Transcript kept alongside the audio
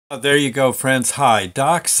There you go, friends. Hi,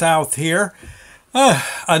 Doc South here.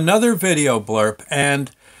 Another video blurb.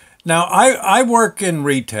 And now I work in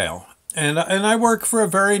retail, and I work for a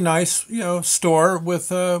very nice store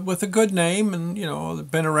with a good name,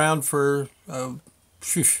 and been around for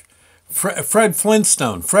Fred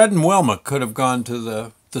Flintstone. Fred and Wilma could have gone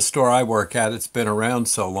to the store I work at. It's been around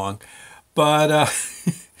so long, but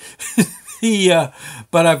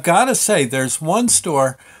but I've got to say, there's one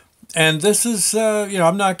store. And this is,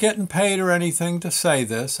 I'm not getting paid or anything to say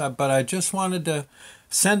this, but I just wanted to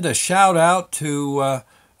send a shout out to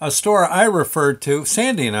a store I referred to,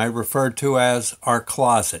 Sandy and I referred to as our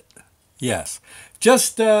closet. Yes.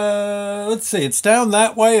 Just, let's see, it's down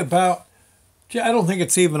that way about, I don't think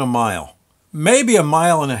it's even a mile. Maybe a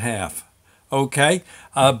mile and a half. Okay?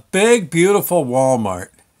 A big, beautiful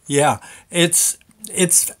Walmart. Yeah. It's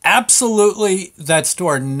absolutely, that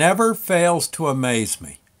store never fails to amaze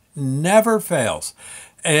me. Never fails.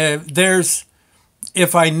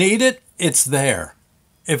 If I need it, it's there.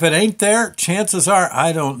 If it ain't there, chances are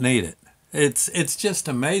I don't need it. It's just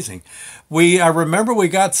amazing. I remember we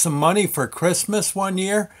got some money for Christmas one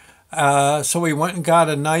year, so we went and got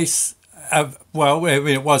a nice. Well, I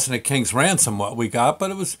mean, it wasn't a king's ransom what we got,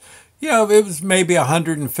 but it was, it was maybe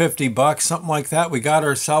 $150, something like that. We got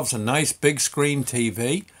ourselves a nice big screen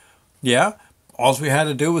TV. Yeah, all we had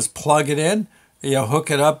to do was plug it in. Hook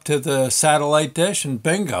it up to the satellite dish, and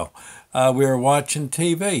bingo, we were watching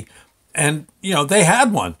TV. And, they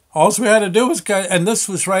had one. All we had to do was go, and this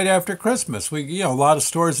was right after Christmas. A lot of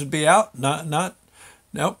stores would be out, not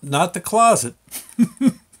the closet.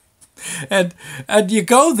 and you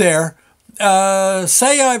go there,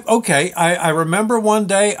 I remember one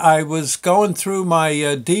day I was going through my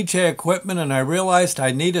DJ equipment, and I realized I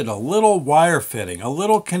needed a little wire fitting, a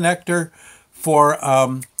little connector for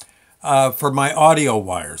my audio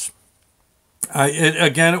wires.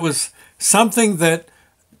 It was something that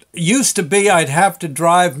used to be I'd have to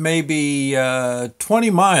drive maybe 20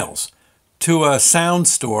 miles to a sound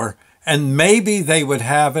store, and maybe they would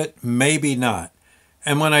have it, maybe not.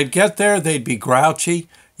 And when I'd get there, they'd be grouchy.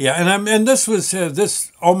 Yeah, and this was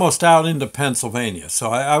this almost out into Pennsylvania, so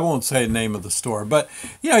I won't say the name of the store. But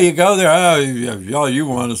you go there, all you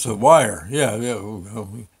want is a wire. Yeah.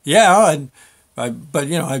 I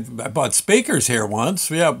bought speakers here once.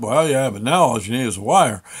 Yeah, but now all you need is a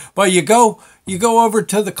wire. But you go over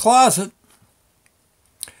to the closet,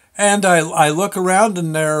 and I look around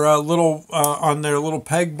in their little on their little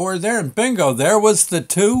pegboard there, and bingo, there was the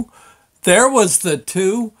two little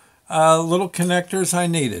connectors I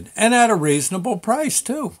needed, and at a reasonable price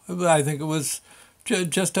too. I think it was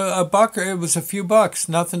just a buck, or it was a few bucks,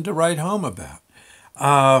 nothing to write home about.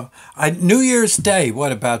 New Year's Day,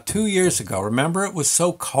 about 2 years ago? Remember, it was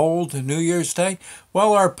so cold New Year's Day?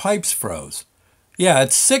 Well, our pipes froze. Yeah,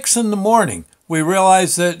 at 6 in the morning, we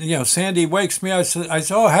realized that, Sandy wakes me. I said,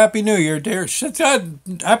 oh, Happy New Year, dear. She said,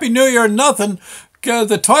 Happy New Year, nothing.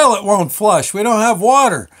 The toilet won't flush. We don't have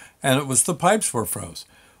water. And it was the pipes were froze.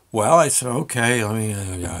 Well, I said, okay,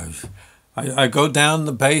 I go down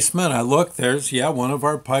the basement. I look, there's, one of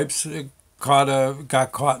our pipes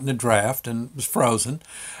got caught in the draft and was frozen.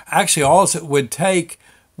 Actually, all it would take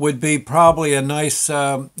would be probably a nice,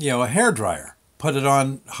 a hair dryer. Put it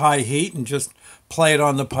on high heat and just play it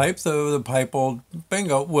on the pipe. The pipe will,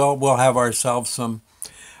 bingo. We'll have ourselves some.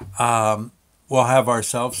 We'll have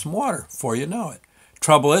ourselves some water before you know it.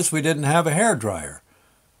 Trouble is, we didn't have a hair dryer.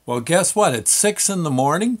 Well, guess what? It's 6 in the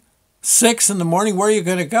morning. 6 in the morning. Where are you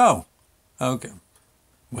going to go? Okay,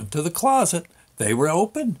 went to the closet. They were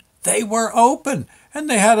open. They were open, and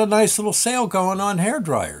they had a nice little sale going on hair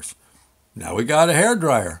dryers. Now we got a hair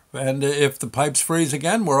dryer, and if the pipes freeze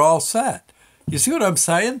again, we're all set. You see what I'm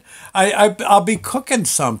saying? I'll be cooking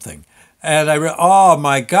something, and oh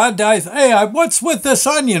my God, hey, what's with this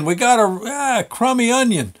onion? We got a crummy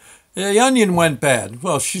onion. The onion went bad.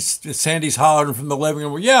 Well, Sandy's hollering from the living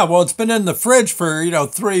room. Yeah, well, it's been in the fridge for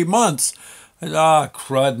 3 months.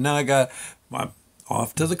 Crud! Now I'm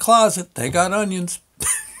off to the closet. They got onions.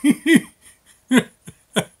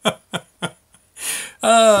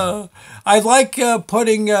 I like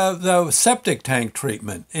putting the septic tank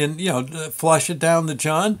treatment in, flush it down the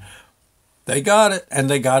john. They got it, and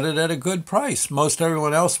they got it at a good price. Most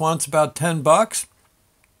everyone else wants about $10.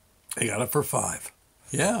 They got it for $5.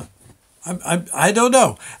 Yeah, I don't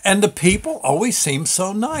know. And the people always seem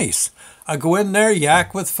so nice. I go in there,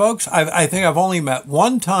 yak with folks. I think I've only met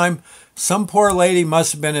one time. Some poor lady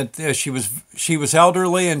must have been she was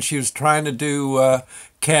elderly, and she was trying to do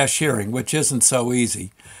cashiering, which isn't so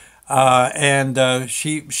easy. And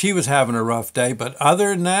she was having a rough day. But other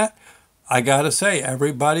than that, I got to say,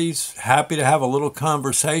 everybody's happy to have a little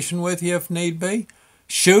conversation with you if need be.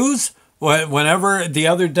 Shoes, whenever the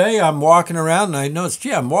other day I'm walking around and I noticed,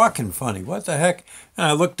 gee, I'm walking funny. What the heck? And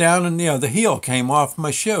I looked down and, the heel came off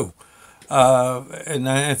my shoe. And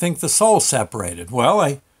I think the sole separated.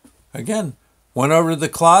 Well, again, went over to the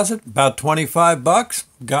closet, about $25,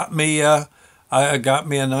 I got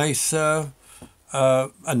me a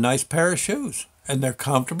nice pair of shoes. And they're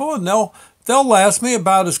comfortable, and they'll last me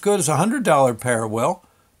about as good as $100 pair will.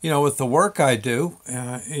 With the work I do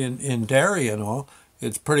in dairy and all,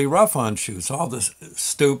 it's pretty rough on shoes. All this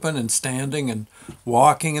stooping and standing and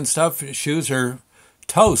walking and stuff. Shoes are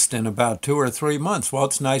toast in about 2 or 3 months. Well,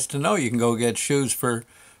 it's nice to know you can go get shoes for,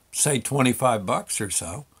 say, $25 or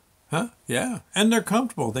so. Huh? Yeah, and they're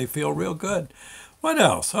comfortable. They feel real good. What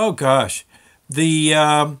else? Oh, gosh. The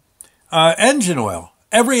engine oil.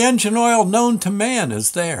 Every engine oil known to man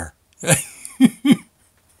is there.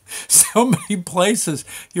 So many places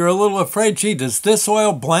you're a little afraid, gee, does this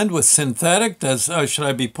oil blend with synthetic? Should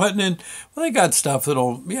I be putting in? Well, they got stuff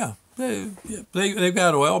that'll, they've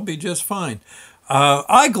got oil, be just fine.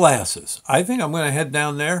 Eyeglasses. I think I'm going to head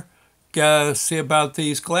down there, see about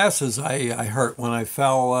these glasses I hurt when I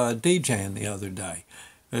fell DJing the other day.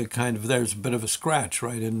 There's a bit of a scratch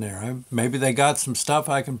right in there. Maybe they got some stuff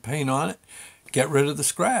I can paint on it, get rid of the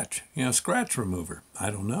scratch, scratch remover.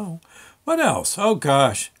 I don't know. What else? Oh,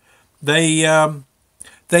 gosh. They have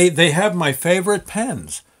my favorite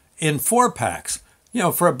pens in 4-packs,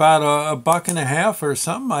 for about $1.50 or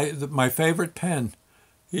something. My favorite pen.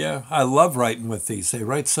 Yeah, I love writing with these. They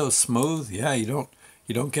write so smooth. Yeah, you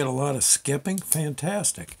don't get a lot of skipping.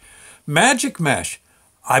 Fantastic. Magic Mesh.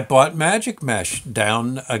 I bought Magic Mesh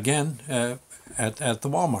down again at the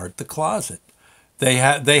Walmart, the closet. They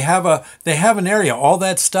have an area. All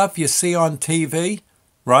that stuff you see on TV,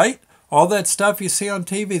 right? All that stuff you see on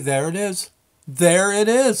TV. There it is. There it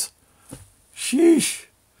is. Sheesh.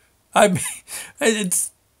 I mean,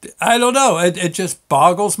 I don't know. It just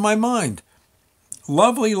boggles my mind.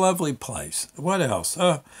 Lovely, lovely place. What else?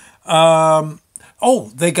 They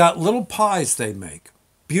got little pies they make.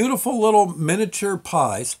 Beautiful little miniature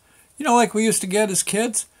pies. Like we used to get as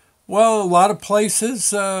kids. Well, a lot of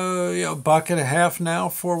places, $1.50 now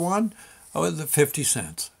for one. Oh, it's 50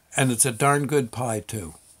 cents. And it's a darn good pie,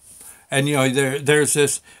 too. And,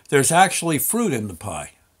 there's actually fruit in the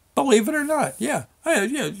pie. Believe it or not. Yeah. I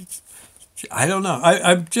don't know.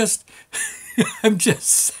 I'm just, I'm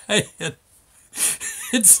just saying.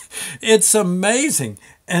 It's amazing.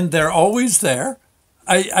 And they're always there.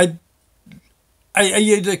 On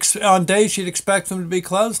days you'd expect them to be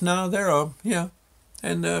closed. No, they're yeah.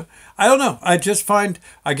 And I don't know. I just find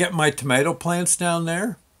I get my tomato plants down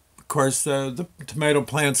there. Of course, the tomato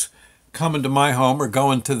plants coming to my home or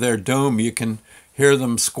going to their doom. You can hear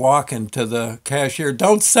them squawking to the cashier,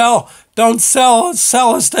 "Don't sell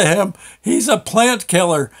us to him. He's a plant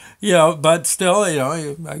killer." But still,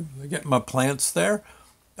 I get my plants there.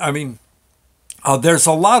 I mean, there's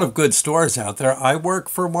a lot of good stores out there. I work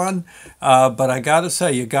for one, but I got to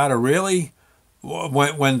say, you got to really,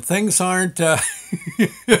 when things aren't,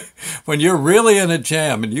 when you're really in a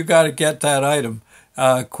jam and you got to get that item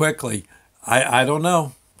quickly, I don't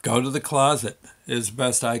know. Go to the closet is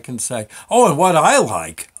best I can say. Oh, and what I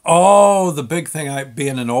like, the big thing,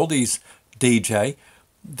 being an oldies DJ,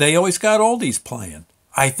 they always got oldies playing.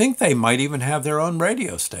 I think they might even have their own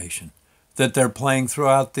radio station that they're playing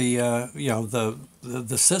throughout the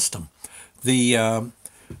the system,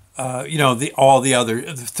 all the other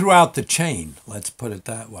throughout the chain. Let's put it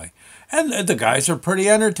that way. And the guys are pretty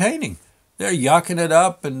entertaining. They're yucking it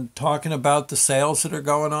up and talking about the sales that are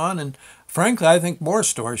going on. And frankly, I think more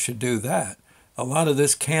stores should do that. A lot of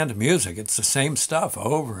this canned music, it's the same stuff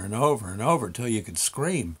over and over and over till you could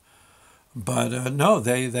scream. But no,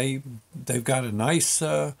 they've got a nice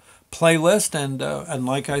playlist, and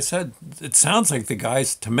like I said, it sounds like the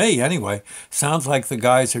guys, to me anyway, sounds like the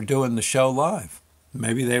guys are doing the show live.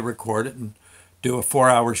 Maybe they record it and do a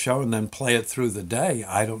 4-hour show and then play it through the day.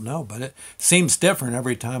 I don't know, but it seems different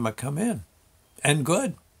every time I come in, and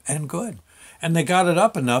good, and they got it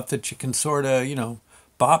up enough that you can sort of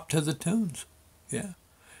bop to the tunes. Yeah,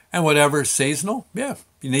 and whatever's seasonal. Yeah,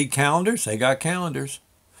 you need calendars. They got calendars.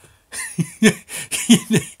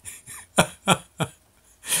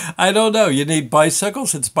 I don't know. You need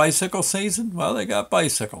bicycles. It's bicycle season. Well, they got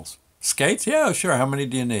bicycles. Skates? Yeah, sure. How many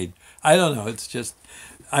do you need? I don't know. It's just,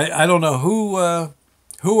 I don't know who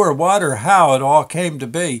or what or how it all came to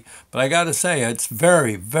be. But I got to say, it's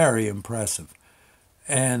very, very impressive.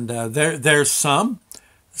 And there's some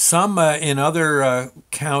in other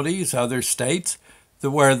counties, other states,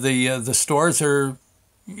 where the stores are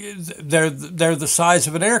they're the size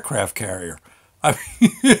of an aircraft carrier. I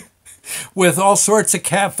mean, with all sorts of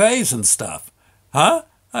cafes and stuff. Huh?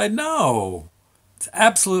 I know. It's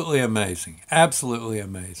absolutely amazing. Absolutely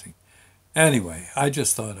amazing. Anyway, I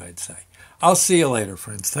just thought I'd say. I'll see you later,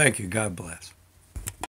 friends. Thank you. God bless.